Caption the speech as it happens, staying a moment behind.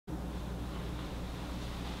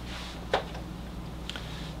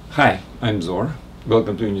Hi, I'm Zor.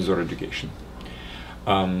 Welcome to Unizor Education.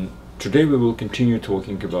 Today we will continue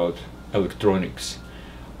talking about electronics,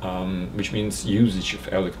 which means usage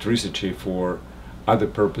of electricity for other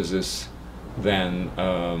purposes than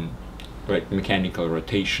like mechanical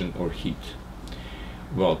rotation or heat.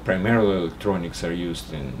 Well, primarily electronics are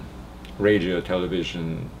used in radio,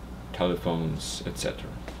 television, telephones, etc.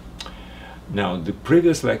 Now, the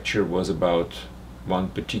previous lecture was about one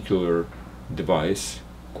particular device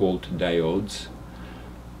called diodes,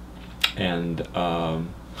 and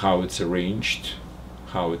how it's arranged,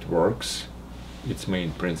 how it works, its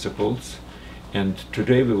main principles. And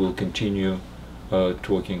today we will continue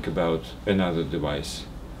talking about another device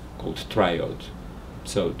called triode.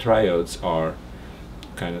 So triodes are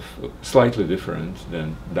kind of slightly different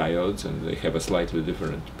than diodes, and they have a slightly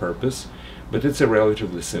different purpose, but it's a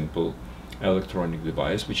relatively simple electronic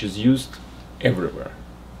device which is used everywhere.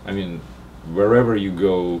 I mean, wherever you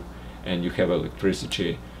go and you have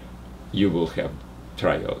electricity, you will have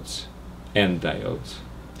triodes and diodes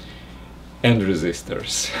and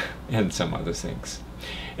resistors and some other things.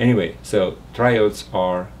 Anyway, so triodes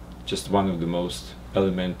are just one of the most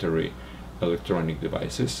elementary electronic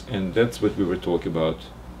devices, and that's what we were talking about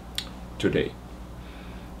today.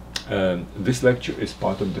 This lecture is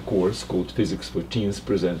part of the course called Physics4Teens,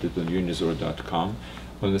 presented on Unizor.com.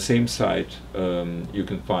 On the same site you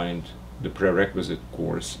can find the prerequisite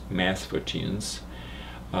course Math for Teens.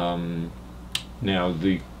 Now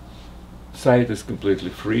the site is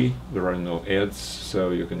completely free, there are no ads,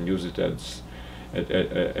 so you can use it as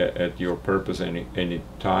at your purpose any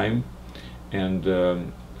time. And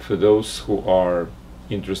for those who are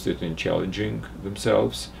interested in challenging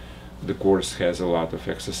themselves, the course has a lot of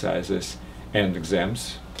exercises and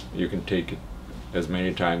exams. You can take it as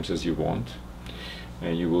many times as you want,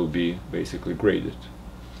 and you will be basically graded.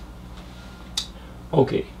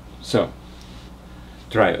 Okay, so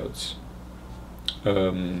triodes.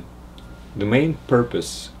 The main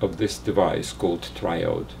purpose of this device called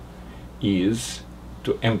triode is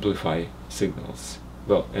to amplify signals.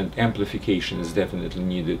 Well, and amplification is definitely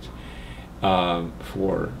needed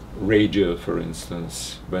for radio, for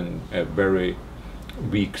instance, when a very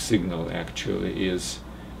weak signal actually is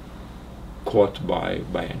caught by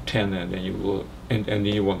antenna, and then you will and then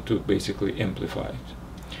you want to basically amplify it.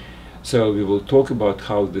 So we will talk about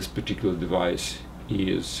how this particular device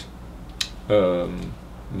is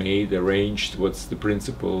made, arranged, what's the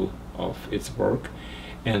principle of its work,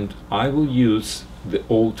 and I will use the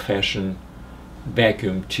old-fashioned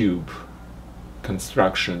vacuum tube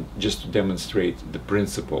construction just to demonstrate the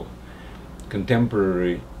principle.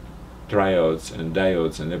 Contemporary triodes and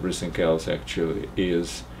diodes and everything else actually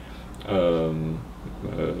is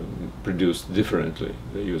produced differently.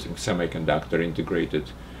 They're using semiconductor integrated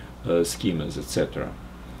schemas, etc.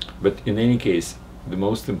 But in any case, the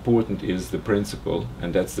most important is the principle,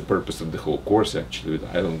 and that's the purpose of the whole course actually.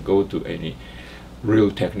 I don't go to any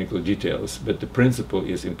real technical details, but the principle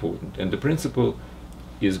is important, and the principle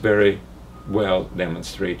is very well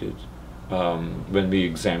demonstrated when we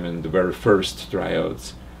examine the very first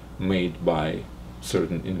triodes made by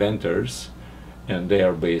certain inventors, and they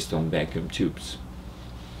are based on vacuum tubes.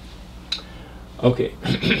 Okay,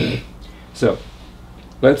 so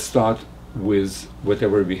let's start with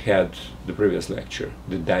whatever we had the previous lecture,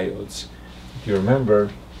 the diodes. If you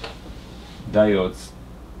remember, diodes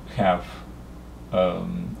have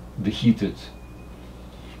the heated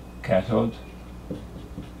cathode,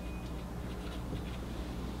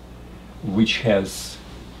 which has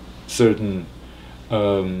certain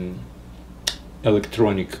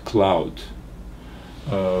electronic cloud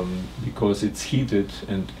because it's heated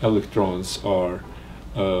and electrons are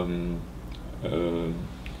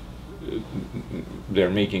they're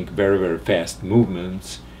making very fast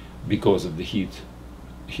movements because of the heat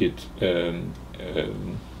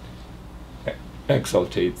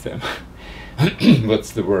exaltates them.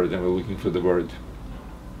 What's the word? I'm looking for the word.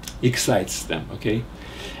 Excites them, okay?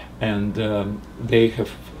 And they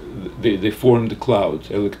form the cloud,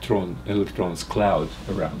 electrons cloud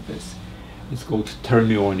around this. It's called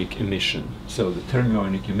thermionic emission. So the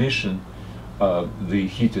thermionic emission, the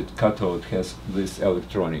heated cathode has this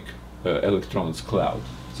electrons cloud.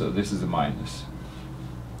 So this is a minus,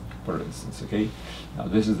 for instance, okay? Now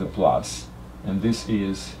this is a plus, and this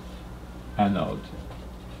is anode.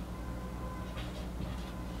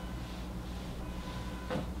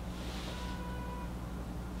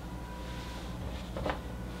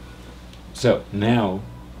 So now,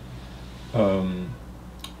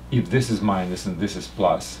 if this is minus and this is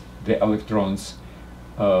plus, the electrons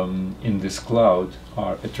in this cloud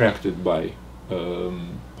are attracted by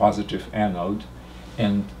positive anode,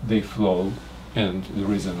 and they flow, and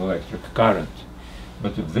there is an electric current.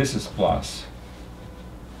 But if this is plus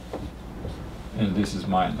and this is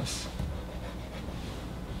minus,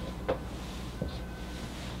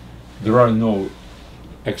 there are no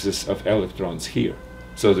excess of electrons here,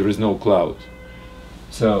 so there is no cloud.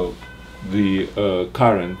 So the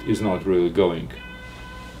current is not really going.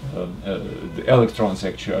 The electrons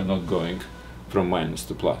actually are not going from minus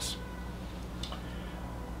to plus.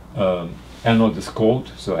 Anode is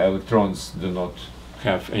cold, so electrons do not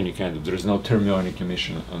have any kind of, there is no thermionic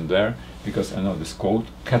emission on there because anode is cold,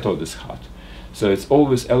 cathode is hot. So it's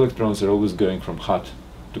always, electrons are always going from hot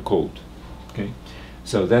to cold. Okay,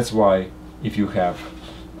 so that's why if you have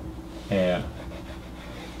an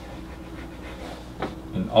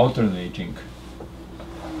alternating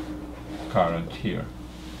current here,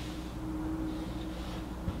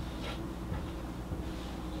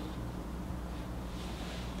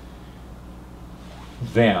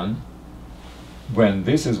 then when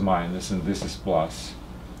this is minus and this is plus,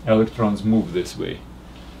 electrons move this way.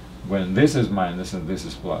 When this is minus and this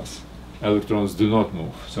is plus, electrons do not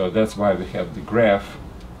move. So that's why we have the graph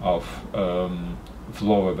of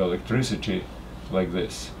flow of electricity like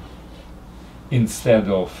this, instead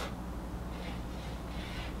of,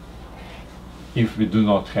 if we do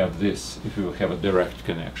not have this, if we will have a direct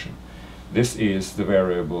connection. This is the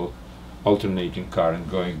variable alternating current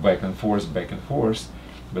going back and forth,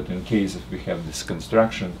 but in case if we have this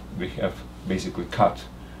construction, we have basically cut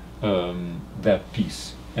that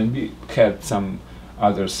piece. And we had some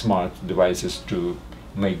other smart devices to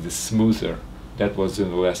make this smoother. That was in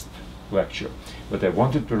the last lecture. But I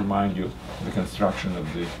wanted to remind you the construction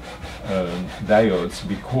of the diodes,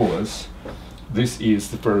 because this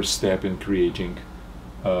is the first step in creating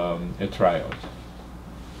a triode.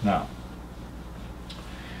 Now,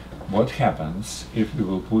 what happens if we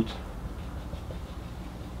will put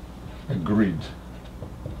a grid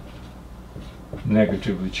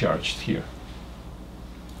negatively charged here?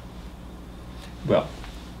 Well,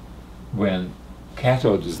 when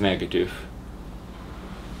cathode is negative,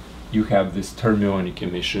 you have this thermionic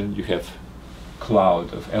emission, you have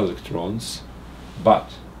cloud of electrons,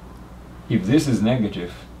 but if this is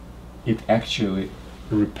negative, it actually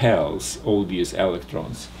repels all these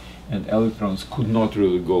electrons, and electrons could not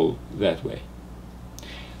really go that way.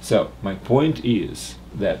 So my point is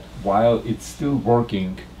that while it's still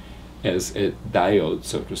working as a diode,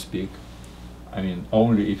 so to speak, I mean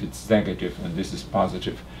only if it's negative and this is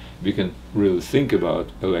positive, we can really think about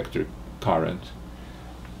electric current,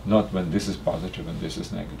 not when this is positive and this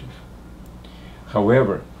is negative.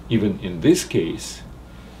 However, even in this case,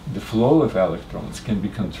 the flow of electrons can be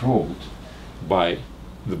controlled by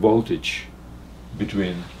the voltage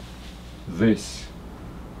between this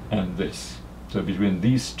and this. So between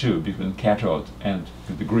these two, between cathode and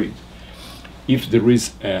the grid, if there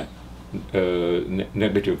is a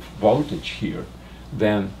negative voltage here,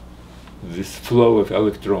 then this flow of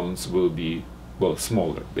electrons will be, well,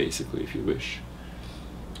 smaller, basically, if you wish.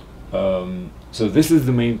 So this is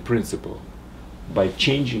the main principle. By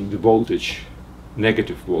changing the voltage,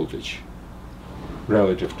 negative voltage,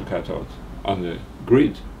 relative to cathode on the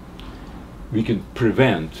grid, we can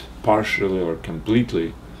prevent partially or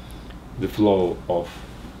completely the flow of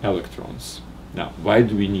electrons. Now, why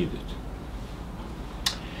do we need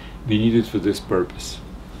it? We need it for this purpose.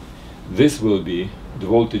 This will be, the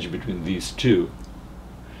voltage between these two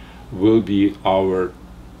will be our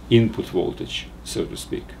input voltage, so to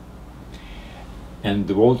speak. And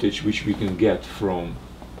the voltage which we can get from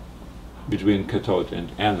between cathode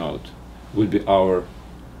and anode will be our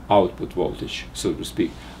output voltage, so to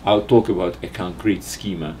speak. I'll talk about a concrete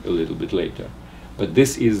schema a little bit later, but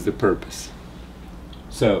this is the purpose.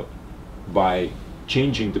 So by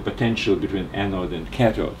changing the potential between anode and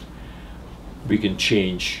cathode, we can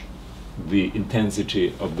change the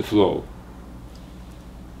intensity of the flow.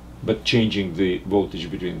 But changing the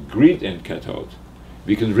voltage between grid and cathode,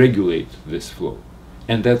 we can regulate this flow.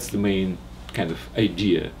 And that's the main kind of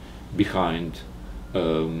idea behind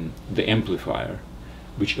the amplifier,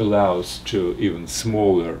 which allows to even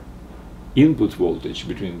smaller input voltage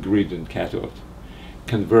between grid and cathode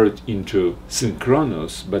convert into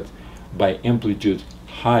synchronous, but by amplitude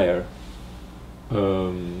higher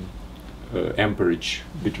amperage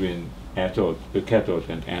between cathode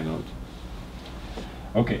and anode.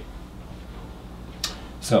 Okay,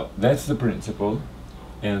 so that's the principle,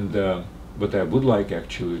 and what I would like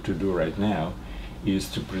actually to do right now is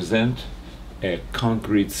to present a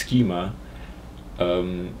concrete schema,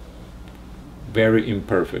 very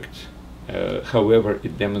imperfect. However,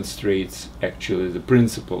 it demonstrates actually the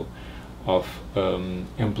principle of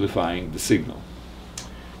amplifying the signal.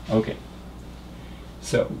 Okay,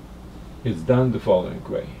 so it's done the following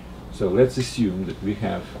way. So let's assume that we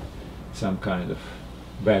have some kind of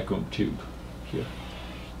vacuum tube here.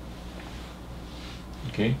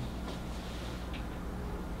 Okay.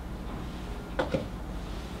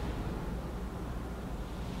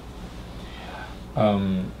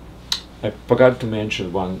 I forgot to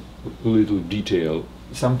mention one little detail.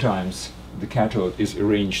 Sometimes the cathode is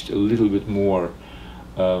arranged a little bit more,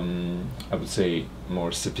 I would say,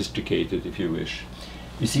 more sophisticated, if you wish.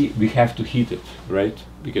 You see, we have to heat it, right?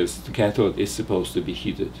 Because the cathode is supposed to be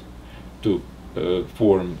heated to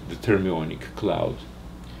form the thermionic cloud.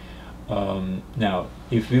 Now,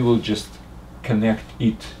 if we will just connect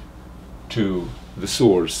it to the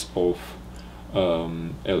source of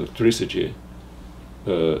electricity,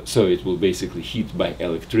 so it will basically heat by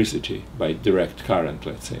electricity, by direct current,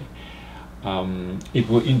 let's say, it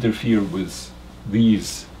will interfere with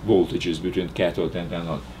these voltages between cathode and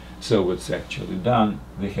anode. So what's actually done,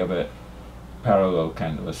 they have a parallel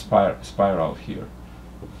kind of a spiral here,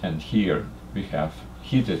 and here we have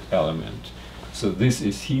heated element. So this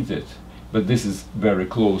is heated, but this is very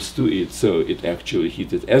close to it, so it actually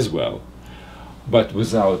heated as well, but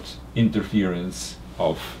without interference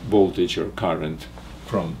of voltage or current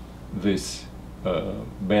from this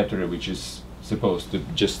battery, which is supposed to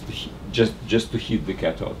just to heat the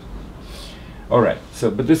cathode. All right.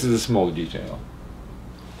 So, but this is a small detail.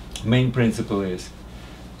 Main principle is,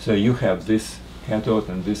 so you have this cathode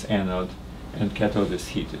and this anode, and cathode is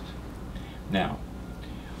heated. Now,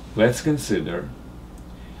 let's consider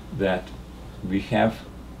that we have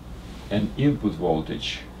an input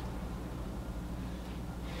voltage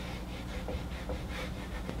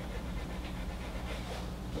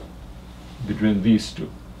between these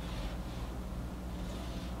two.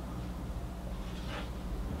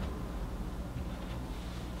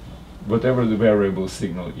 Whatever the variable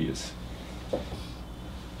signal is.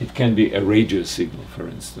 It can be a radio signal, for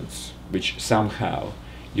instance, which somehow,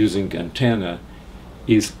 using antenna,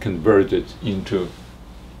 is converted into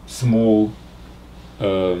small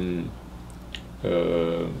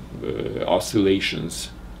oscillations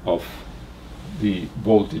of the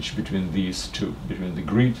voltage between these two, between the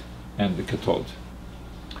grid and the cathode.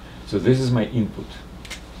 So this is my input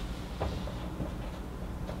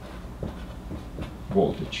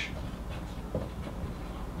voltage.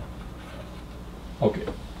 Okay.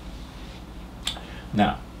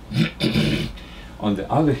 Now, on the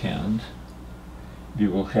other hand, we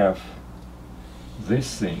will have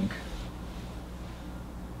this thing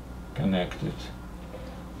connected,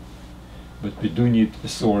 but we do need a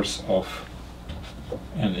source of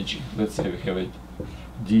energy. Let's say we have a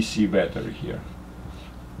DC battery here,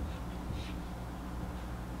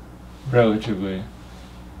 relatively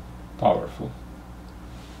powerful.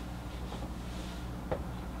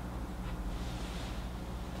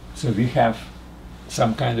 So we have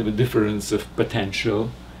some kind of a difference of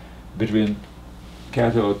potential between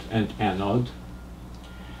cathode and anode,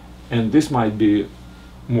 and this might be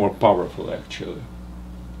more powerful actually.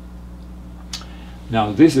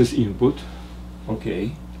 Now this is input,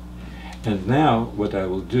 okay, and now what I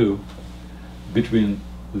will do between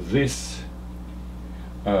this,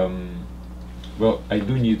 well, I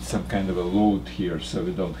do need some kind of a load here so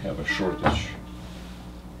we don't have a shortage.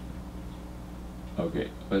 Okay,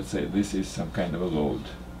 let's say this is some kind of a load,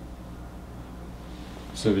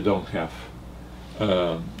 so we don't have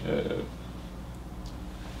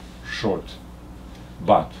short,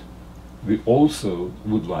 but we also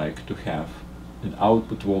would like to have an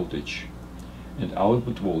output voltage, and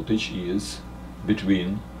output voltage is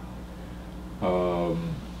between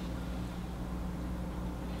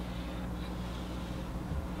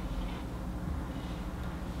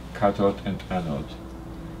cathode and anode.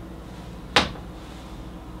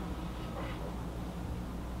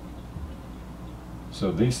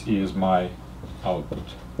 So this is my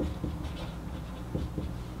output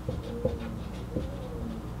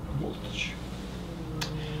voltage.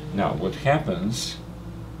 Now what happens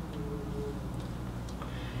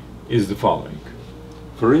is the following.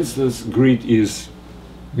 For instance, grid is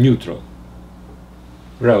neutral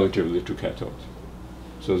relatively to cathode.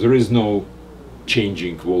 So there is no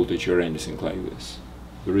changing voltage or anything like this.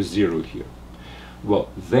 There is zero here. Well,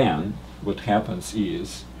 then what happens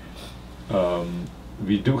is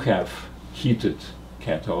we do have heated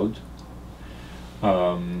cathode,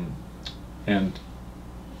 and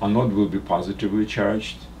anode will be positively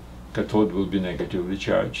charged, cathode will be negatively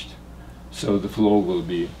charged, so the flow will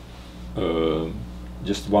be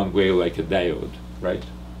just one way, like a diode, right?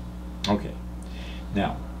 Okay.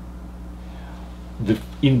 Now, the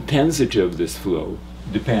intensity of this flow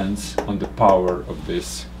depends on the power of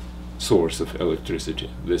this source of electricity,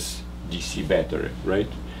 this DC battery, right?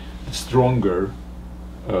 The stronger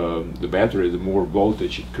the battery, the more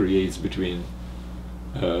voltage it creates between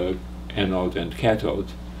anode and cathode,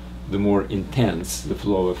 the more intense the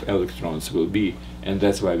flow of electrons will be, and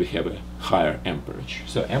that's why we have a higher amperage.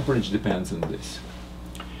 So amperage depends on this.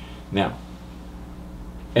 Now,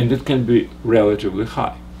 and it can be relatively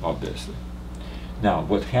high, obviously. Now,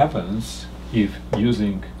 what happens if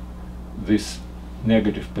using this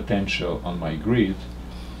negative potential on my grid,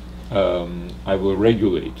 I will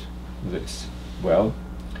regulate this? Well,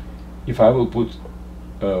 if I will put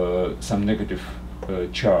some negative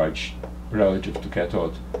charge relative to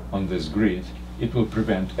cathode on this grid, it will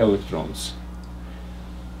prevent electrons.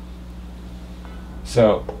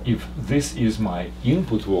 So if this is my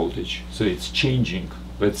input voltage, so it's changing,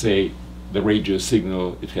 let's say the radio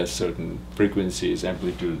signal, it has certain frequencies,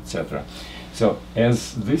 amplitude, etc. So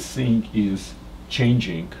as this thing is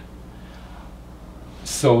changing,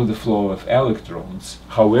 so the flow of electrons,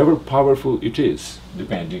 however powerful it is,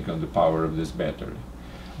 depending on the power of this battery,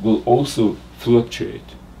 will also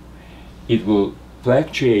fluctuate. It will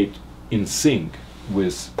fluctuate in sync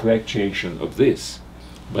with fluctuation of this,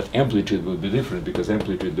 but amplitude will be different because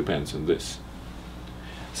amplitude depends on this.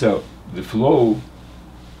 So the flow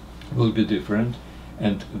will be different,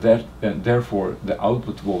 and therefore the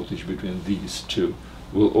output voltage between these two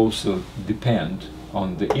will also depend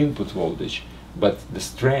on the input voltage, but the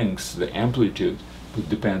strength, the amplitude, would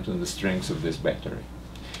depend on the strength of this battery.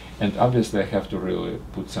 And obviously I have to really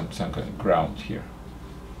put some kind of ground here.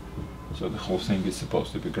 So the whole thing is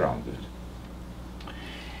supposed to be grounded.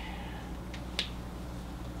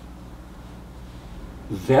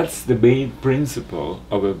 That's the main principle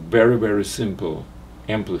of a very, very simple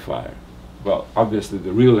amplifier. Well, obviously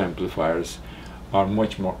the real amplifiers are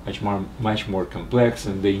much more complex,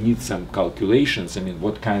 and they need some calculations. I mean,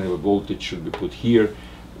 what kind of a voltage should be put here,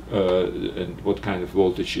 and what kind of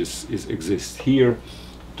voltage exists here,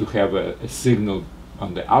 to have a signal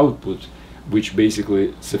on the output which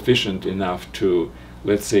basically sufficient enough to,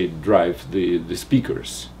 let's say, drive the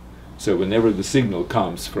speakers. So whenever the signal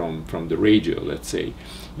comes from the radio, let's say,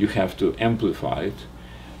 you have to amplify it,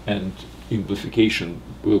 and amplification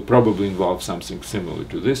will probably involve something similar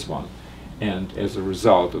to this one. And as a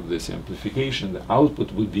result of this amplification, the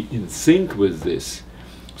output would be in sync with this.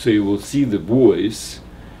 So you will see the voice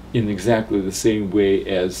in exactly the same way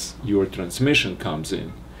as your transmission comes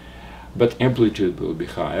in. But amplitude will be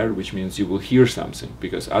higher, which means you will hear something,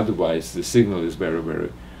 because otherwise the signal is very,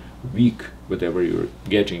 very weak. Whatever you're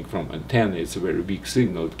getting from antenna, it's a very weak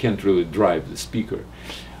signal. It can't really drive the speaker.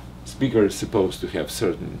 Speaker is supposed to have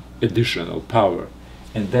certain additional power,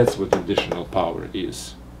 and that's what additional power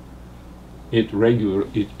is. It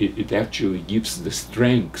actually gives the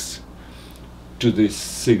strength to this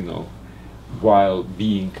signal while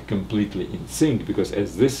being completely in sync, because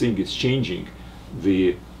as this thing is changing,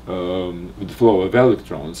 the flow of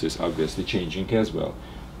electrons is obviously changing as well.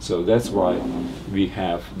 So that's why we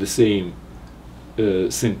have the same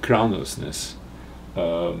synchronousness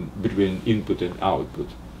between input and output,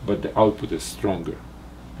 but the output is stronger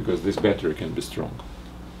because this battery can be strong.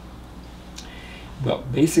 Well,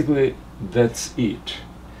 basically that's it.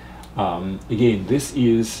 Again, this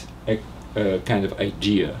is a kind of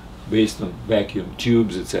idea based on vacuum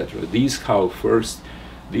tubes, etc. This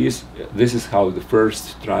is how the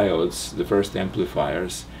first triodes, the first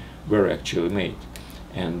amplifiers, were actually made.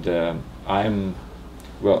 And I'm,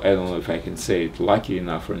 well, I don't know if I can say it lucky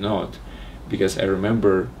enough or not, because I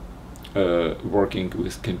remember working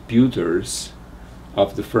with computers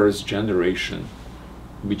of the first generation,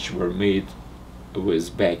 which were made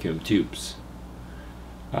with vacuum tubes.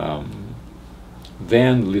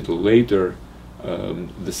 Then, a little later,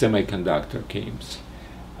 the semiconductor came.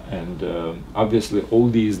 And obviously all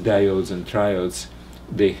these diodes and triodes,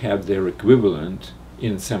 they have their equivalent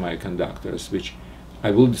in semiconductors, which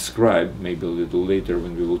I will describe maybe a little later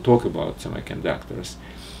when we will talk about semiconductors.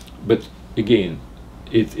 But again,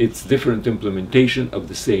 it's different implementation of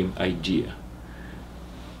the same idea.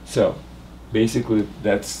 So basically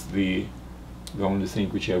that's the only thing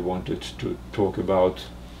which I wanted to talk about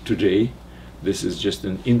today. This is just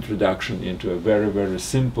an introduction into a very, very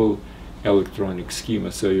simple electronic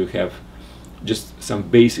schema, so you have just some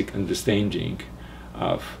basic understanding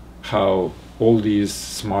of how all these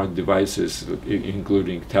smart devices,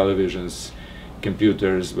 including televisions,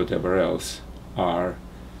 computers, whatever else, are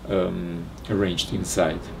arranged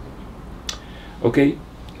inside. Okay,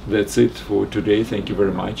 that's it for today. Thank you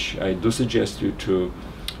very much. I do suggest you to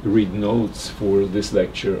read notes for this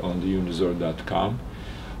lecture on the unizor.com,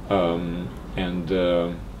 and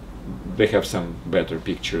they have some better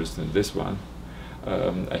pictures than this one,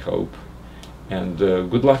 I hope. And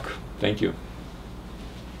good luck. Thank you.